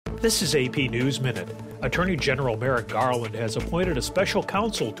This is AP News Minute. Attorney General Merrick Garland has appointed a special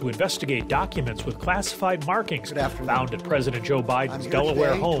counsel to investigate documents with classified markings found at President Joe Biden's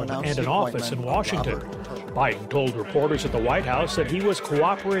Delaware home and an office in Washington. Biden told reporters at the White House that he was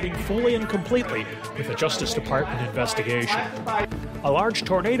cooperating fully and completely with the Justice Department investigation. A large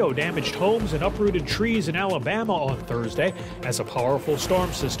tornado damaged homes and uprooted trees in Alabama on Thursday as a powerful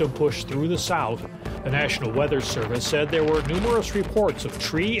storm system pushed through the South. The National Weather Service said there were numerous reports of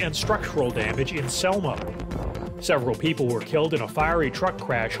tree and structural damage in Selma. Several people were killed in a fiery truck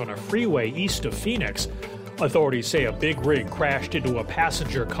crash on a freeway east of Phoenix. Authorities say a big rig crashed into a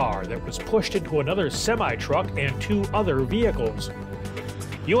passenger car that was pushed into another semi-truck and two other vehicles.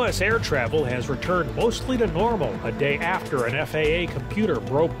 U.S. air travel has returned mostly to normal a day after an FAA computer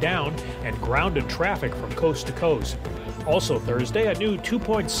broke down and grounded traffic from coast to coast. Also Thursday, a new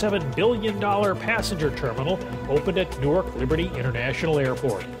 $2.7 billion passenger terminal opened at Newark Liberty International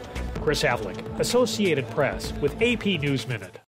Airport. Chris Havlick, Associated Press, with AP News Minute.